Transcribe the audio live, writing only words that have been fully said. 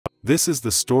This is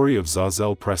the story of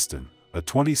Za'Zell Preston, a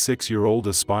 26-year-old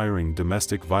aspiring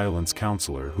domestic violence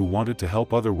counselor who wanted to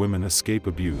help other women escape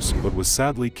abuse but was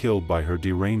sadly killed by her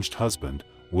deranged husband,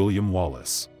 William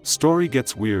Wallace. Story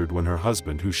gets weird when her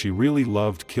husband, who she really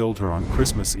loved, killed her on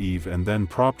Christmas Eve and then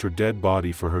propped her dead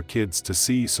body for her kids to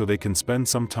see so they can spend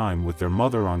some time with their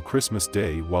mother on Christmas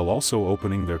Day while also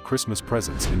opening their Christmas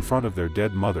presents in front of their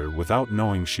dead mother without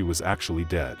knowing she was actually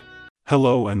dead.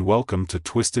 Hello and welcome to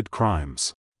Twisted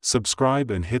Crimes.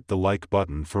 Subscribe and hit the like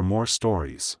button for more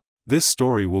stories. This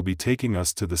story will be taking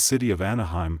us to the city of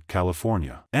Anaheim,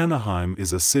 California. Anaheim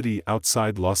is a city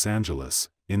outside Los Angeles,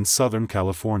 in Southern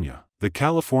California. The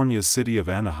California city of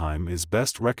Anaheim is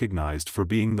best recognized for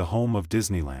being the home of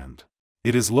Disneyland.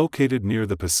 It is located near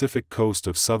the Pacific coast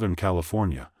of Southern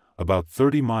California, about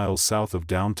 30 miles south of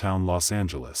downtown Los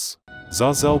Angeles.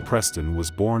 Za'Zell Preston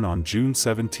was born on June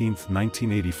 17,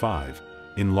 1985,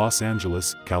 in Los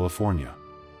Angeles, California.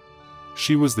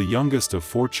 She was the youngest of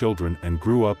 4 children and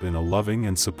grew up in a loving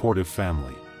and supportive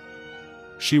family.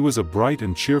 She was a bright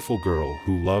and cheerful girl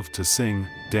who loved to sing,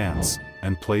 dance,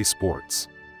 and play sports.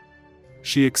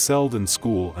 She excelled in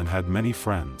school and had many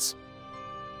friends.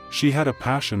 She had a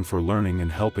passion for learning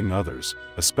and helping others,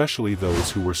 especially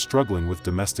those who were struggling with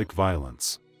domestic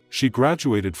violence. She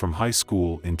graduated from high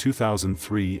school in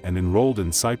 2003 and enrolled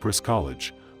in Cypress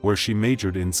College, where she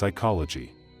majored in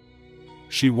psychology.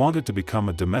 She wanted to become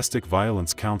a domestic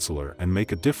violence counselor and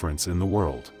make a difference in the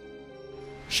world.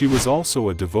 She was also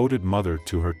a devoted mother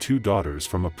to her 2 daughters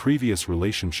from a previous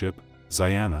relationship,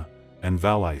 Ziana and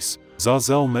Valise.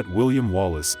 Za'Zell met William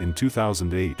Wallace in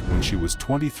 2008 when she was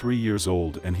 23 years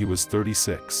old and he was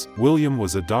 36. William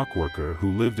was a dock worker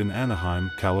who lived in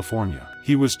Anaheim, California.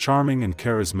 He was charming and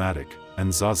charismatic, and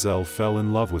Za'Zell fell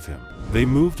in love with him. They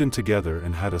moved in together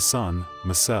and had a son,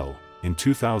 Marcel, in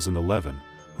 2011,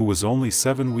 who was only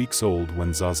 7 weeks old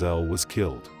when Za'Zell was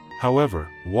killed. However,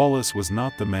 Wallace was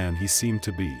not the man he seemed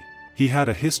to be. He had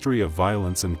a history of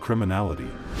violence and criminality,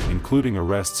 including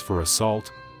arrests for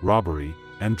assault, robbery,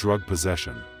 and drug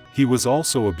possession. He was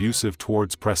also abusive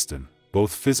towards Preston,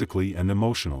 both physically and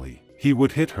emotionally. He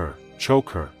would hit her,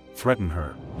 choke her, threaten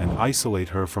her, and isolate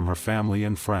her from her family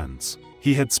and friends.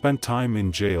 He had spent time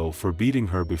in jail for beating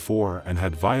her before and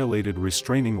had violated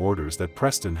restraining orders that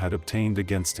Preston had obtained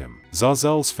against him.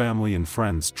 Za'Zell's family and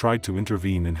friends tried to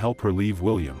intervene and help her leave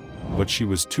William, but she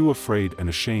was too afraid and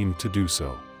ashamed to do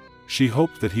so. She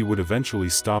hoped that he would eventually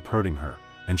stop hurting her,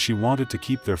 and she wanted to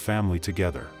keep their family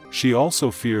together. She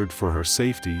also feared for her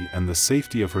safety and the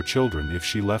safety of her children if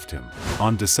she left him.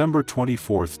 On December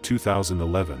 24,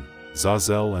 2011,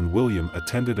 Za'Zell and William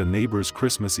attended a neighbor's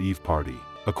Christmas Eve party.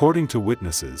 According to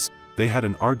witnesses, they had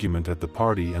an argument at the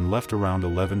party and left around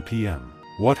 11 p.m.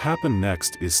 What happened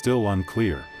next is still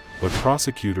unclear, but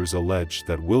prosecutors allege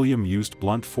that William used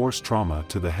blunt force trauma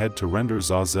to the head to render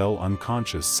Za'Zell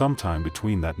unconscious sometime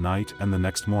between that night and the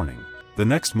next morning. The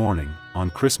next morning, on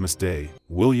Christmas Day,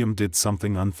 William did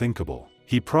something unthinkable.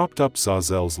 He propped up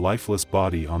Za'Zell's lifeless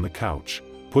body on the couch,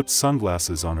 put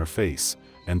sunglasses on her face,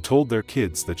 and told their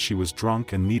kids that she was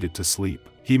drunk and needed to sleep.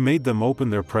 He made them open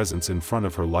their presents in front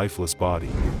of her lifeless body,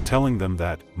 telling them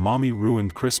that, "Mommy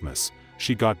ruined Christmas,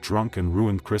 she got drunk and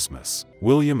ruined Christmas."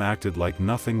 William acted like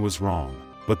nothing was wrong,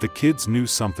 but the kids knew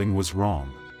something was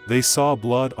wrong. They saw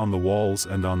blood on the walls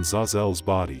and on Za'Zell's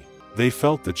body. They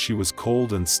felt that she was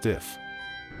cold and stiff.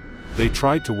 They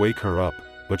tried to wake her up,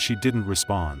 but she didn't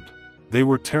respond. They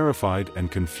were terrified and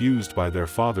confused by their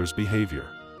father's behavior.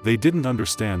 They didn't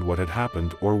understand what had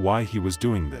happened or why he was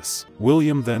doing this.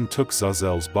 William then took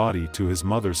Za'Zell's body to his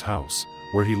mother's house,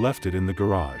 where he left it in the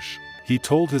garage. He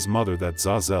told his mother that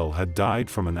Za'Zell had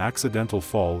died from an accidental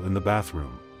fall in the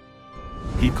bathroom.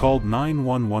 He called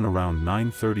 911 around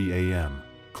 9:30 a.m.,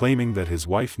 claiming that his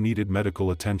wife needed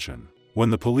medical attention. When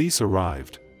the police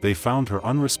arrived, they found her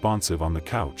unresponsive on the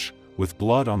couch, with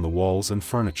blood on the walls and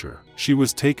furniture. She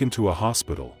was taken to a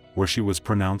hospital, where she was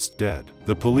pronounced dead.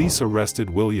 The police arrested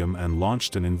William and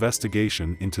launched an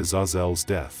investigation into Za'Zell's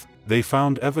death. They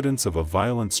found evidence of a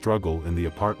violent struggle in the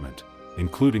apartment,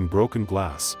 including broken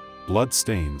glass, blood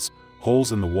stains,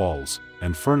 holes in the walls,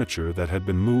 and furniture that had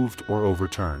been moved or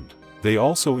overturned. They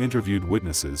also interviewed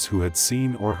witnesses who had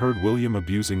seen or heard William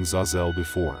abusing Za'Zell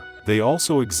before. They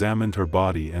also examined her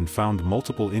body and found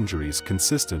multiple injuries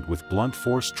consistent with blunt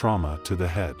force trauma to the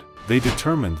head. They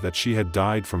determined that she had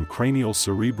died from cranial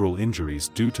cerebral injuries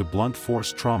due to blunt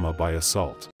force trauma by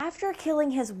assault. After killing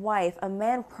his wife, a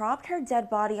man propped her dead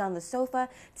body on the sofa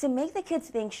to make the kids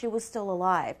think she was still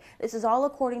alive. This is all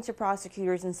according to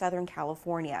prosecutors in Southern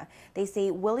California. They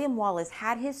say William Wallace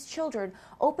had his children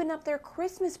open up their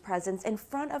Christmas presents in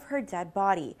front of her dead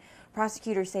body.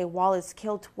 Prosecutors say Wallace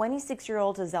killed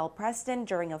 26-year-old Za'Zell Preston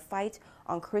during a fight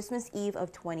on Christmas Eve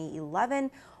of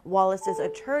 2011. Wallace's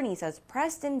attorney says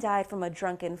Preston died from a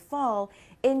drunken fall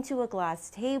into a glass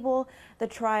table. The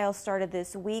trial started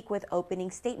this week with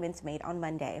opening statements made on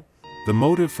Monday. The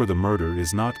motive for the murder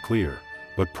is not clear,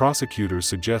 but prosecutors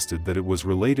suggested that it was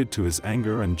related to his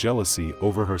anger and jealousy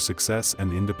over her success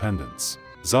and independence.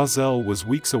 Za'Zell was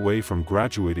weeks away from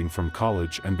graduating from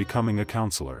college and becoming a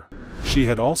counselor. She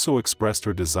had also expressed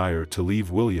her desire to leave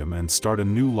William and start a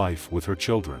new life with her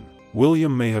children.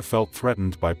 William may have felt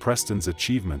threatened by Preston's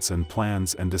achievements and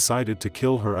plans and decided to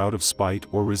kill her out of spite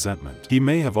or resentment. He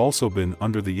may have also been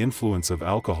under the influence of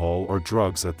alcohol or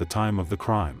drugs at the time of the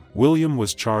crime. William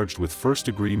was charged with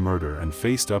first-degree murder and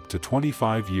faced up to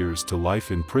 25 years to life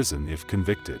in prison if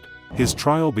convicted. His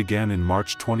trial began in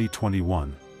March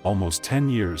 2021, almost 10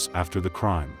 years after the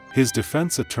crime. His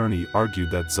defense attorney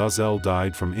argued that Za'Zell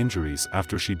died from injuries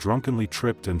after she drunkenly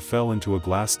tripped and fell into a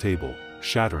glass table,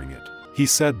 shattering it. He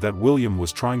said that William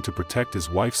was trying to protect his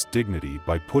wife's dignity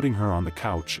by putting her on the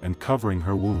couch and covering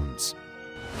her wounds.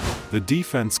 The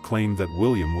defense claimed that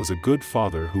William was a good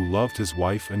father who loved his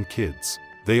wife and kids.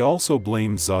 They also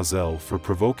blamed Za'Zell for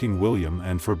provoking William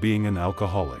and for being an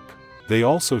alcoholic. They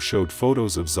also showed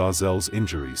photos of Za'Zell's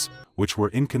injuries, which were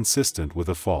inconsistent with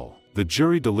a fall. The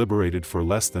jury deliberated for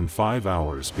less than 5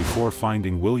 hours before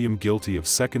finding William guilty of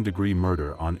second-degree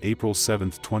murder on April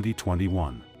 7,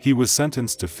 2021. He was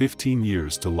sentenced to 15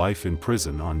 years to life in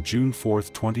prison on June 4,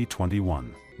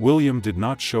 2021. William did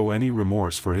not show any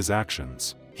remorse for his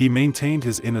actions. He maintained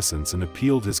his innocence and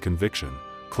appealed his conviction,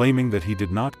 claiming that he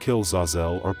did not kill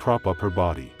Za'Zell or prop up her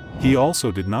body. He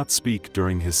also did not speak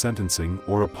during his sentencing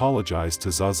or apologize to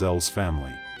Za'Zell's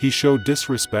family. He showed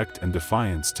disrespect and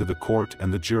defiance to the court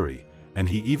and the jury, and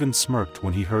he even smirked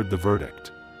when he heard the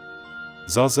verdict.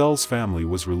 Za'Zell's family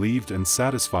was relieved and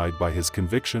satisfied by his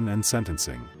conviction and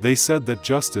sentencing. They said that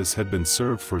justice had been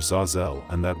served for Za'Zell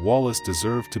and that Wallace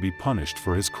deserved to be punished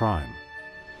for his crime.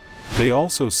 They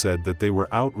also said that they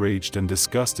were outraged and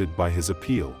disgusted by his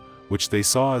appeal, which they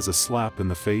saw as a slap in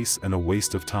the face and a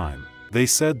waste of time. They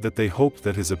said that they hoped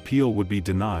that his appeal would be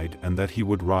denied and that he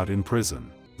would rot in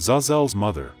prison. Za'Zell's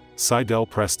mother, Za'Zell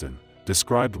Preston,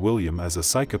 described William as a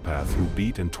psychopath who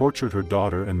beat and tortured her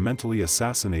daughter and mentally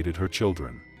assassinated her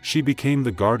children. She became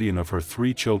the guardian of her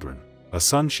 3 children, a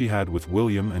son she had with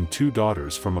William and 2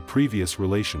 daughters from a previous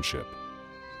relationship.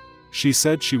 She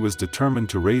said she was determined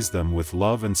to raise them with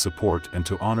love and support and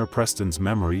to honor Preston's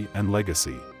memory and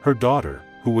legacy. Her daughter,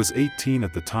 who was 18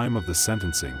 at the time of the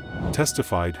sentencing,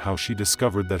 testified how she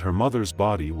discovered that her mother's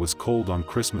body was cold on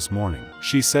Christmas morning.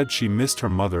 She said she missed her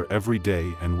mother every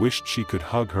day and wished she could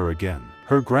hug her again.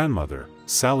 Her grandmother,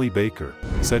 Sally Baker,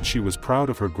 said she was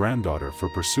proud of her granddaughter for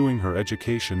pursuing her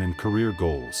education and career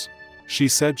goals. She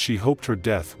said she hoped her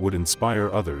death would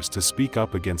inspire others to speak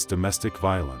up against domestic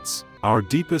violence. Our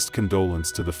deepest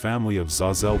condolence to the family of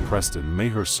Za'Zell Preston. May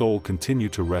her soul continue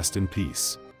to rest in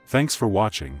peace. Thanks for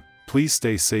watching. Please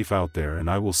stay safe out there and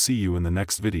I will see you in the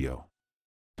next video.